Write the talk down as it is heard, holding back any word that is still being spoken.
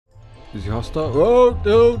Is he hostile? Oh,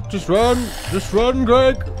 no, just run,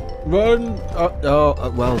 Greg, run.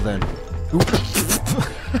 Well then.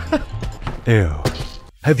 Ew.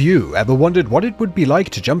 Have you ever wondered what it would be like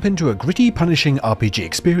to jump into a gritty, punishing RPG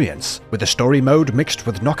experience, with a story mode mixed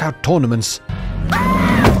with knockout tournaments,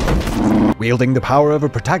 wielding the power of a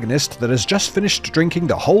protagonist that has just finished drinking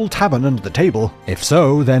the whole tavern under the table? If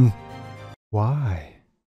so, then why?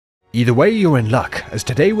 Either way, you're in luck, as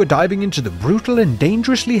today we're diving into the brutal and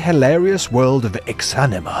dangerously hilarious world of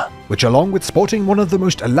Exanima, which, along with sporting one of the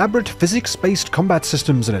most elaborate physics-based combat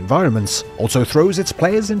systems and environments, also throws its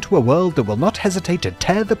players into a world that will not hesitate to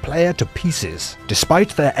tear the player to pieces,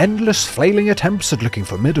 despite their endless flailing attempts at looking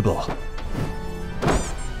formidable.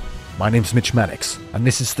 My name's MitchManix, and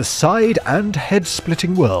this is the side and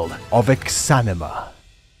head-splitting world of Exanima.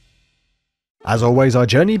 As always, our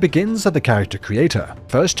journey begins at the character creator,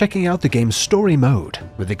 first checking out the game's story mode,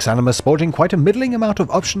 with Exanima sporting quite a middling amount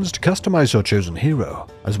of options to customize your chosen hero,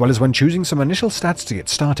 as well as when choosing some initial stats to get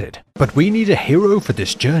started. But we need a hero for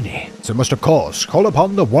this journey, so must of course call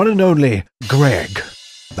upon the one and only Greg.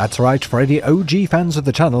 That's right, for any OG fans of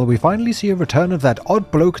the channel, we finally see a return of that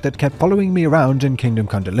odd bloke that kept following me around in Kingdom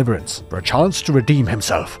Come Deliverance, for a chance to redeem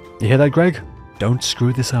himself. You hear that, Greg? Don't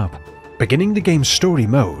screw this up. Beginning the game's story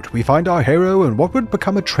mode, we find our hero in what would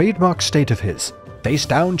become a trademark state of his, face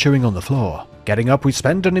down chewing on the floor. Getting up, we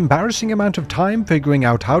spend an embarrassing amount of time figuring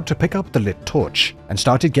out how to pick up the lit torch, and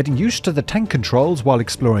started getting used to the tank controls while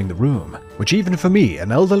exploring the room, which even for me,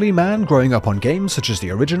 an elderly man growing up on games such as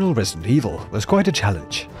the original Resident Evil, was quite a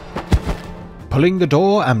challenge. Pulling the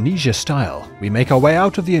door amnesia style, we make our way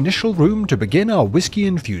out of the initial room to begin our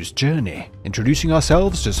whiskey-infused journey, introducing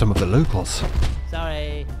ourselves to some of the locals.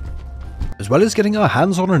 Sorry. As well as getting our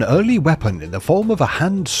hands on an early weapon in the form of a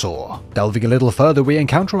hand saw. Delving a little further, we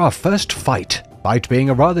encounter our first fight. Fight being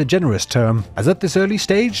a rather generous term, as at this early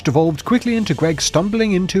stage devolved quickly into Greg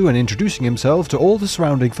stumbling into and introducing himself to all the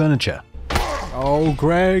surrounding furniture. Oh,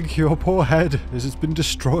 Greg, your poor head has been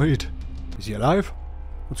destroyed. Is he alive?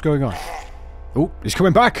 What's going on? Oh, he's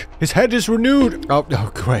coming back! His head is renewed!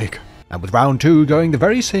 Oh, Greg. And with round 2 going the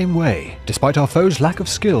very same way, despite our foe's lack of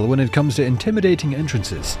skill when it comes to intimidating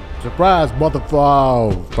entrances. Surprise,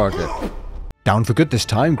 motherfucker! Down for good this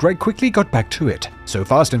time, Greg quickly got back to it. So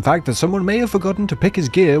fast in fact that someone may have forgotten to pick his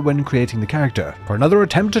gear when creating the character, for another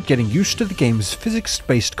attempt at getting used to the game's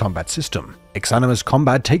physics-based combat system. Exanima's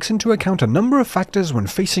combat takes into account a number of factors when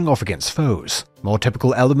facing off against foes. More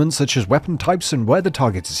typical elements such as weapon types and where the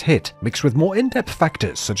target is hit, mixed with more in-depth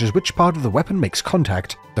factors such as which part of the weapon makes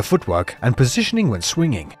contact, the footwork, and positioning when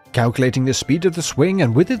swinging, calculating the speed of the swing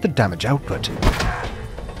and with it the damage output.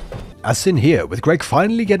 As seen here, with Greg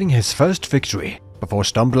finally getting his first victory, before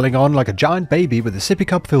stumbling on like a giant baby with a sippy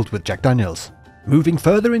cup filled with Jack Daniels. Moving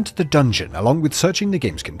further into the dungeon, along with searching the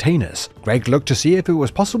game's containers, Greg looked to see if it was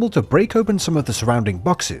possible to break open some of the surrounding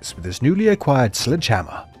boxes with his newly acquired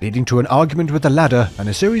sledgehammer, leading to an argument with the ladder and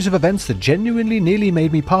a series of events that genuinely nearly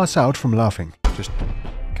made me pass out from laughing. Just...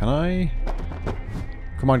 can I...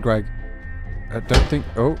 Come on, Greg. I don't think...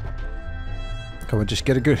 oh. Come on, just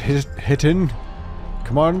get a good hit in.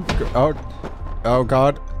 Come on. Oh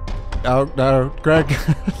God. Oh no, Greg.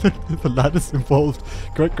 The ladder's involved.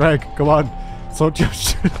 Greg, come on. Sort your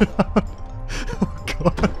shit out. Oh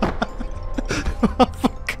God. Oh,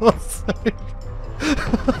 for God's sake.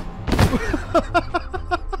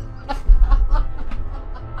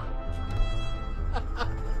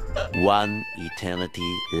 One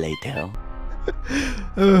eternity later.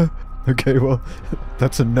 Okay, well,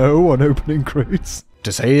 that's a no on opening crates.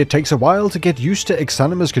 To say it takes a while to get used to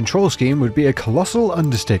Exanima's control scheme would be a colossal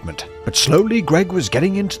understatement, but slowly Greg was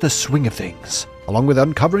getting into the swing of things, along with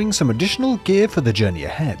uncovering some additional gear for the journey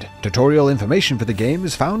ahead. Tutorial information for the game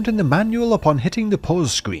is found in the manual upon hitting the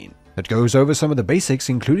pause screen. That goes over some of the basics,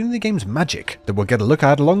 including the game's magic, that we'll get a look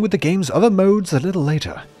at along with the game's other modes a little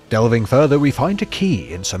later. Delving further, we find a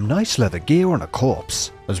key in some nice leather gear on a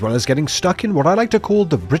corpse, as well as getting stuck in what I like to call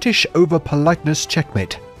the British over-politeness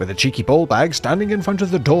checkmate, with a cheeky ball bag standing in front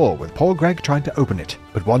of the door with poor Greg trying to open it,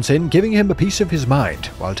 but once in, giving him a piece of his mind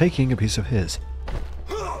while taking a piece of his.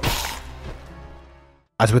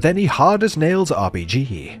 As with any hard-as-nails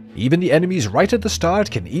RPG, even the enemies right at the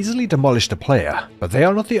start can easily demolish the player, but they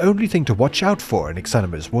are not the only thing to watch out for in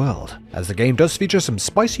Exanima's world, as the game does feature some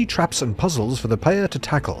spicy traps and puzzles for the player to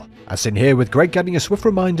tackle, as in here with Greg getting a swift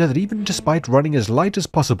reminder that even despite running as light as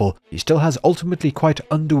possible, he still has ultimately quite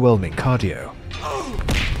underwhelming cardio.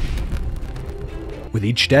 With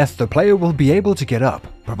each death, the player will be able to get up,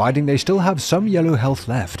 providing they still have some yellow health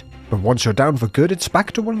left. but once you're down for good, it's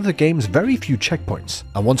back to one of the game's very few checkpoints,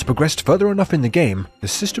 and once progressed further enough in the game, the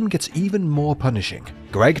system gets even more punishing.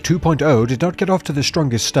 Greg 2.0 did not get off to the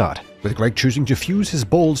strongest start, with Greg choosing to fuse his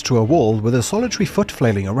balls to a wall with a solitary foot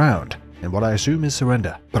flailing around, in what I assume is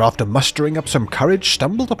surrender. But after mustering up some courage,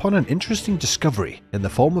 stumbled upon an interesting discovery in the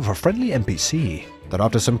form of a friendly NPC that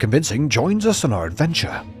after some convincing joins us on our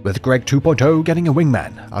adventure, with Greg 2.0 getting a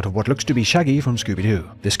wingman out of what looks to be Shaggy from Scooby-Doo.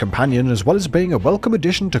 This companion, as well as being a welcome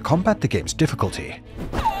addition to combat the game's difficulty,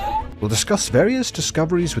 will discuss various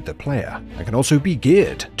discoveries with the player and can also be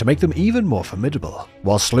geared to make them even more formidable,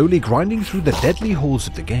 while slowly grinding through the deadly halls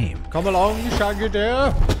of the game. Come along, Shaggy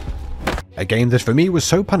dear. A game that for me was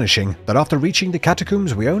so punishing that after reaching the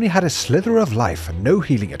catacombs we only had a slither of life and no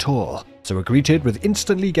healing at all, so were greeted with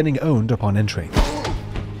instantly getting owned upon entering.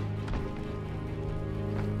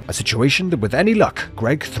 A situation that with any luck,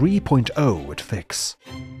 Greg 3.0 would fix.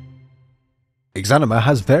 Exanima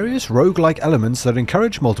has various roguelike elements that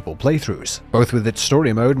encourage multiple playthroughs, both with its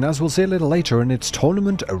story mode and, as we'll see a little later, in its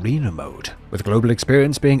tournament arena mode, with global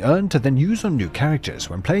experience being earned to then use on new characters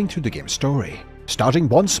when playing through the game's story. Starting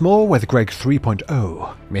once more with Greg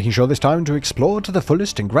 3.0, making sure this time to explore to the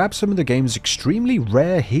fullest and grab some of the game's extremely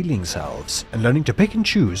rare healing salves, and learning to pick and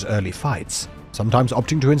choose early fights, sometimes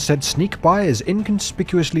opting to instead sneak by as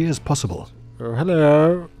inconspicuously as possible. Oh,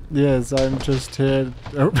 hello. Yes, I'm just here.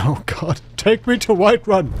 Oh god, take me to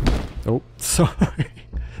Whiterun. Oh, sorry.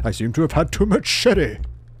 I seem to have had too much sherry.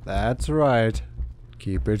 That's right.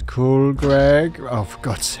 Keep it cool, Greg. Oh, for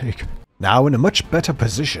God's sake. Now in a much better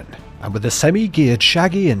position, and with a semi-geared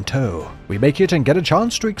Shaggy in tow, we make it and get a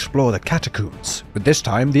chance to explore the catacombs, with this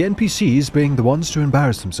time the NPCs being the ones to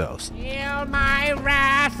embarrass themselves. Feel my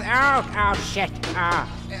wrath! Oh, shit!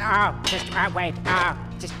 Wait!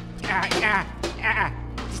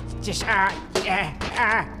 Just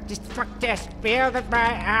fuck this! Feel that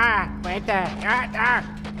my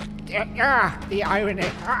the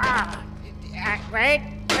irony! Wait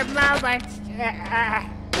a moment!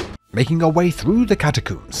 Making our way through the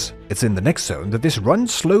catacombs, it's in the next zone that this run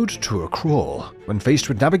slowed to a crawl, when faced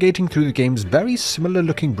with navigating through the game's very similar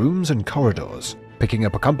looking rooms and corridors. Picking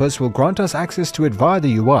up a compass will grant us access to it via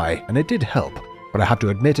the UI, and it did help, but I have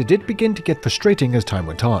to admit it did begin to get frustrating as time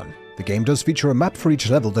went on. The game does feature a map for each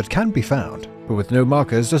level that can be found, but with no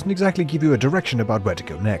markers doesn't exactly give you a direction about where to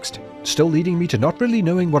go next, still leading me to not really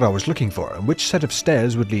knowing what I was looking for and which set of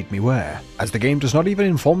stairs would lead me where, as the game does not even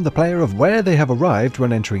inform the player of where they have arrived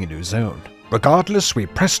when entering a new zone. Regardless, we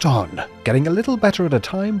pressed on, getting a little better at a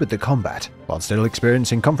time with the combat, while still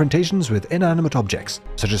experiencing confrontations with inanimate objects,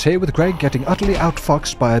 such as here with Greg getting utterly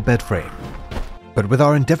outfoxed by a bed frame. But with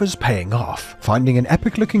our endeavours paying off, finding an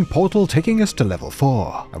epic-looking portal taking us to level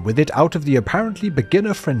 4, and with it out of the apparently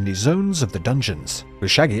beginner-friendly zones of the dungeons,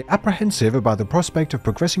 with Shaggy apprehensive about the prospect of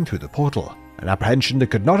progressing through the portal, an apprehension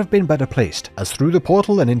that could not have been better placed, as through the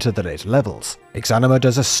portal and into the later levels, Exanima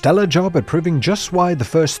does a stellar job at proving just why the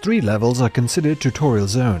first 3 levels are considered tutorial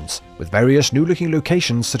zones, with various new-looking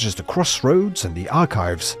locations such as the crossroads and the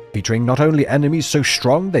archives, featuring not only enemies so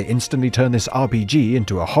strong they instantly turn this RPG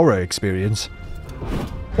into a horror experience,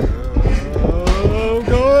 Oh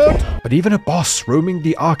god! but even a boss roaming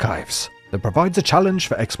the archives that provides a challenge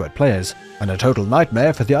for expert players, and a total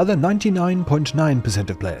nightmare for the other 99.9%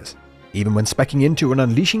 of players. Even when speccing into and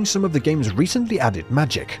unleashing some of the game's recently added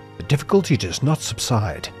magic, the difficulty does not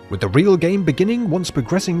subside, with the real game beginning once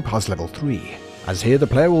progressing past level 3. As here the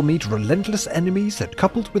player will meet relentless enemies that,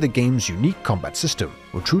 coupled with the game's unique combat system,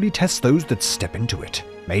 will truly test those that step into it.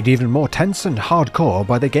 Made even more tense and hardcore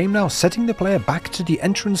by the game now setting the player back to the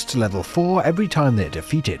entrance to level 4 every time they're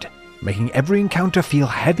defeated, making every encounter feel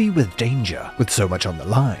heavy with danger, with so much on the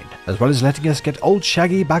line, as well as letting us get old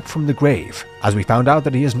Shaggy back from the grave, as we found out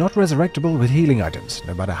that he is not resurrectable with healing items,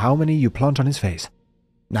 no matter how many you plant on his face.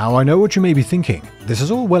 Now I know what you may be thinking, this is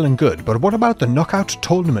all well and good, but what about the knockout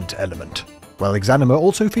tournament element? Well, Exanima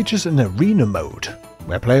also features an arena mode,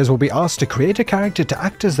 where players will be asked to create a character to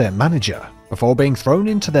act as their manager, before being thrown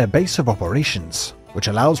into their base of operations, which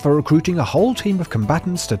allows for recruiting a whole team of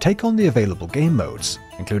combatants to take on the available game modes,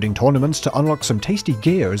 including tournaments to unlock some tasty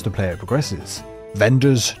gear as the player progresses.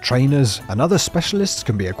 Vendors, trainers, and other specialists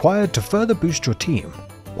can be acquired to further boost your team,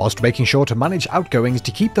 whilst making sure to manage outgoings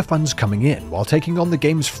to keep the funds coming in while taking on the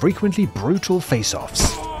game's frequently brutal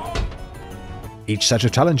face-offs. Each set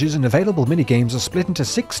of challenges and available minigames are split into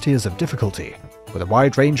 6 tiers of difficulty, with a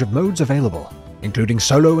wide range of modes available. including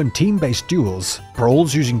solo and team-based duels,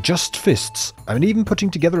 brawls using just fists, and even putting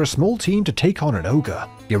together a small team to take on an ogre.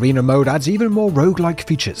 The arena mode adds even more roguelike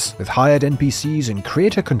features, with hired NPCs and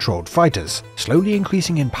creator-controlled fighters, slowly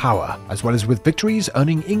increasing in power, as well as with victories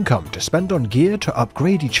earning income to spend on gear to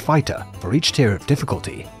upgrade each fighter for each tier of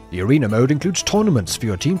difficulty. The arena mode includes tournaments for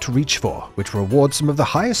your team to reach for, which reward some of the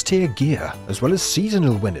highest tier gear, as well as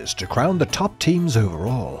seasonal winners to crown the top teams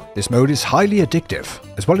overall. This mode is highly addictive,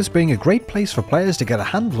 as well as being a great place for players to get a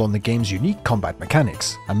handle on the game's unique combat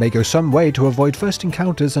mechanics, and may go some way to avoid first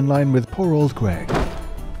encounters in line with poor old Greg.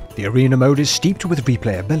 The arena mode is steeped with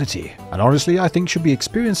replayability, and honestly I think should be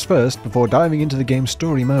experienced first before diving into the game's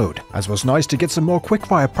story mode, as was nice to get some more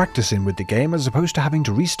quickfire practice in with the game as opposed to having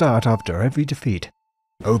to restart after every defeat.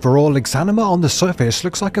 Overall, Exanima on the surface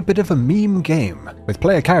looks like a bit of a meme game, with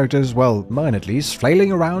player characters, well, mine at least,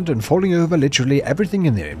 flailing around and falling over literally everything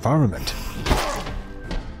in the environment.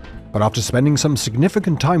 But after spending some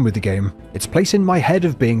significant time with the game, its place in my head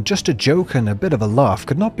of being just a joke and a bit of a laugh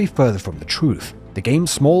could not be further from the truth. The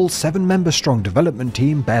game's small, 7-member strong development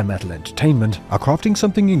team, Bare Metal Entertainment, are crafting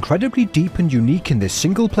something incredibly deep and unique in this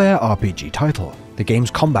single-player RPG title. The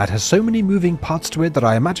game's combat has so many moving parts to it that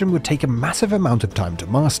I imagine would take a massive amount of time to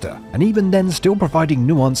master, and even then still providing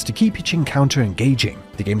nuance to keep each encounter engaging.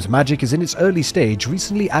 The game's magic is in its early stage,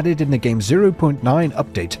 recently added in the game's 0.9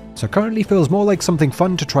 update, so currently feels more like something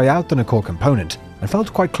fun to try out than a core component, and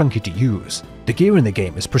felt quite clunky to use. The gear in the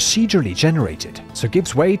game is procedurally generated, so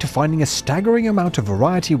gives way to finding a staggering amount of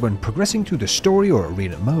variety when progressing through the story or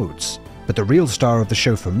arena modes. But the real star of the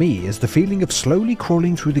show for me is the feeling of slowly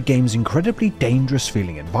crawling through the game's incredibly dangerous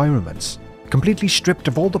feeling environments, completely stripped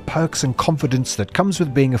of all the perks and confidence that comes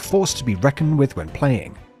with being a force to be reckoned with when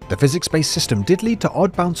playing. The physics-based system did lead to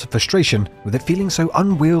odd bouts of frustration, with it feeling so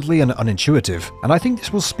unwieldy and unintuitive, and I think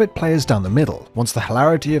this will split players down the middle, once the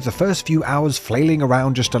hilarity of the first few hours flailing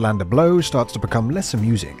around just to land a blow starts to become less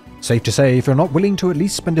amusing. Safe to say, if you're not willing to at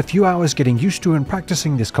least spend a few hours getting used to and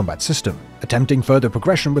practicing this combat system, attempting further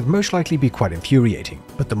progression would most likely be quite infuriating.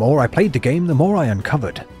 But the more I played the game, the more I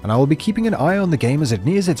uncovered, and I will be keeping an eye on the game as it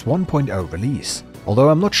nears its 1.0 release. Although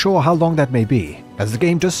I'm not sure how long that may be, as the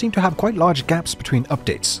game does seem to have quite large gaps between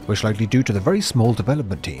updates, which likely due to the very small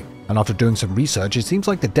development team. And after doing some research, it seems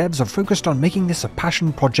like the devs are focused on making this a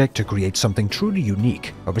passion project to create something truly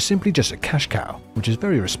unique, over simply just a cash cow, which is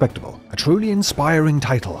very respectable. A truly inspiring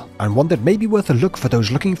title, and one that may be worth a look for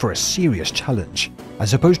those looking for a serious challenge,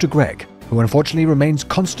 as opposed to Greg, who unfortunately remains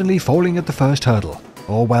constantly falling at the first hurdle,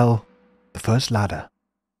 or well, the first ladder.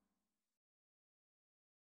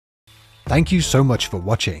 Thank you so much for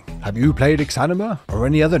watching. Have you played Exanima, or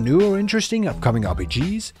any other new or interesting upcoming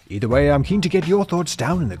RPGs? Either way, I'm keen to get your thoughts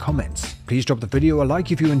down in the comments. Please drop the video a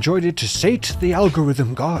like if you enjoyed it to sate the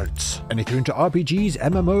algorithm gods. And if you're into RPGs,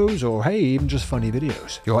 MMOs, or hey, even just funny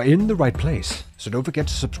videos, you're in the right place. So don't forget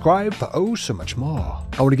to subscribe for oh so much more.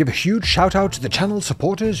 I want to give a huge shout out to the channel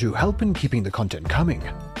supporters who help in keeping the content coming.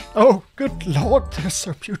 Oh, good lord, they're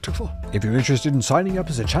so beautiful. If you're interested in signing up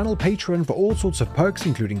as a channel patron for all sorts of perks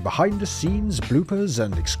including behind the scenes, bloopers,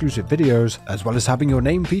 and exclusive videos, as well as having your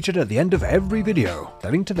name featured at the end of every video, the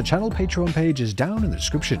link to the channel Patreon page is down in the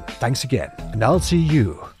description. Thanks again, and I'll see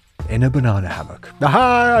you in a banana hammock.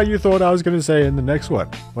 Aha! You thought I was going to say in the next one.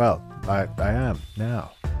 Well, I am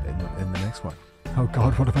now in the next one. Oh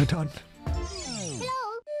god, what have I done?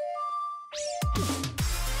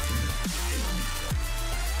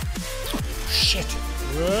 Shit!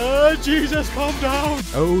 Jesus, calm down!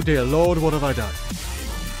 Oh dear lord, what have I done?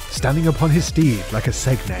 Standing upon his steed like a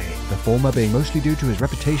Segne, the former being mostly due to his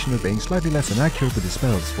reputation of being slightly less inaccurate with his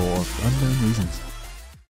spells for unknown reasons.